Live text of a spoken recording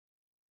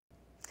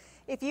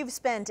If you've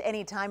spent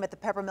any time at the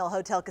Peppermill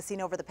Hotel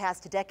Casino over the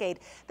past decade,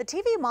 the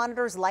TV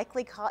monitors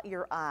likely caught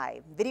your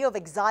eye. Video of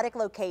exotic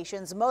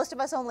locations most of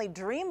us only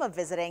dream of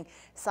visiting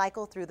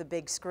cycle through the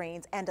big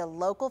screens, and a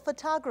local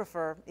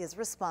photographer is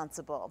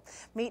responsible.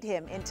 Meet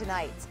him in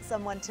tonight's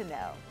Someone to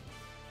Know.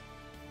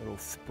 Little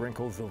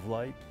sprinkles of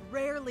light.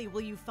 Rarely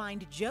will you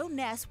find Joe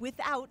Ness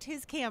without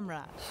his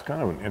camera. It's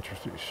kind of an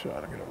interesting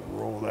shot. I'm going to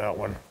roll that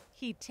one.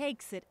 He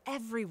takes it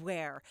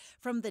everywhere,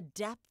 from the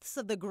depths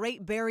of the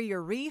Great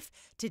Barrier Reef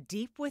to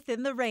deep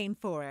within the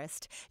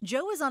rainforest.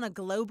 Joe is on a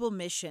global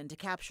mission to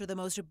capture the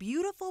most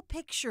beautiful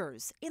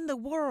pictures in the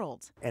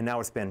world. And now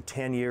it's been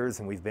 10 years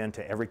and we've been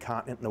to every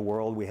continent in the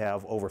world. We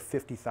have over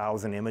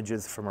 50,000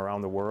 images from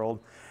around the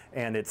world,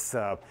 and it's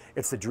a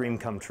dream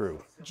come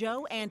true.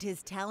 Joe and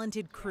his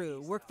talented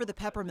crew work for the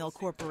Peppermill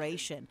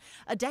Corporation.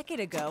 A decade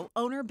ago,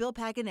 owner Bill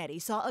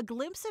Paganetti saw a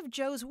glimpse of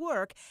Joe's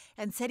work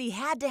and said he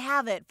had to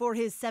have it for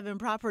his 7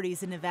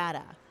 properties in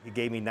Nevada. He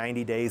gave me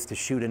 90 days to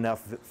shoot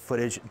enough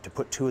footage to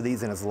put 2 of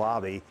these in his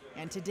lobby.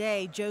 And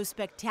today, Joe's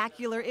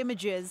spectacular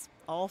images,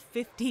 all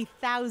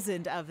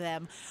 50,000 of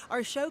them,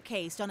 are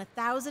showcased on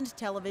 1,000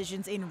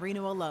 televisions in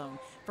Reno alone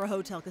for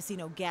hotel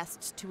casino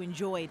guests to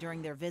enjoy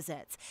during their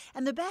visits.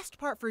 And the best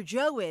part for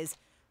Joe is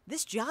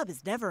this job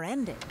is never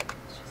ending.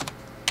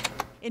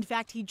 In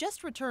fact, he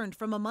just returned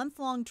from a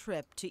month-long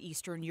trip to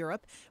Eastern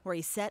Europe, where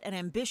he set an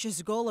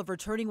ambitious goal of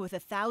returning with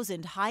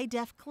 1,000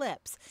 high-def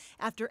clips.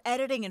 After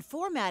editing and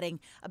formatting,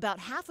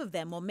 about half of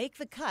them will make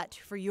the cut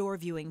for your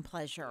viewing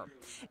pleasure.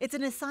 It's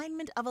an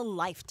assignment of a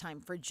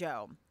lifetime for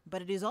Joe,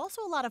 but it is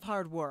also a lot of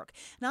hard work.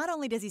 Not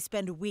only does he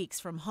spend weeks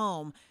from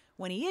home,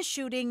 when he is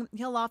shooting,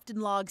 he'll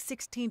often log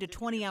 16 to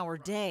 20-hour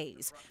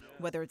days.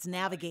 Whether it's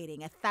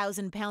navigating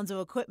 1,000 pounds of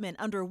equipment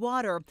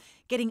underwater,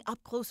 getting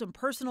up close and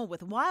personal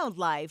with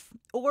wildlife,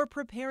 or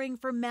preparing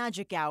for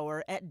magic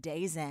hour at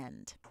day's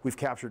end. We've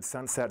captured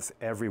sunsets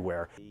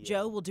everywhere.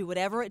 Joe will do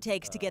whatever it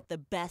takes to get the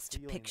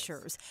best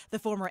pictures. The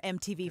former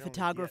MTV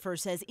photographer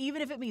says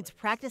even if it means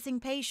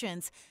practicing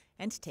patience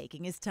and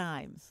taking his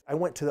time. I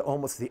went to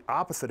almost the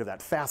opposite of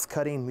that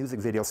fast-cutting music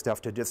video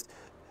stuff to just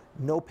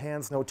no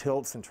pans, no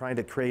tilts, and trying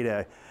to create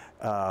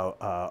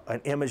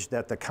an image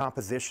that the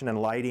composition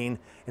and lighting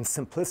and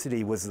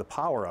simplicity was the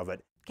power of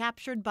it.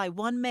 Captured by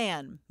one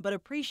man, but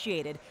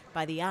appreciated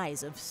by the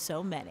eyes of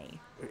so many.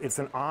 It's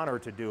an honor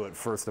to do it,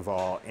 first of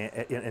all,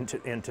 and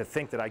to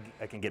think that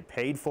I can get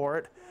paid for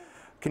it.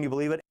 Can you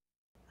believe it?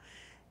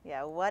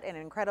 Yeah, what an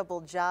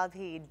incredible job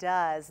he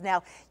does.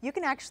 Now, you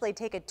can actually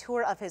take a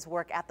tour of his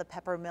work at the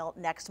Peppermill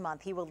next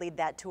month. He will lead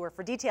that tour.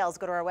 For details,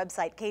 go to our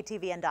website,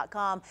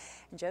 KTVN.com.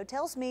 And Joe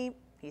tells me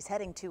he's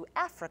heading to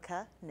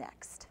Africa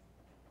next.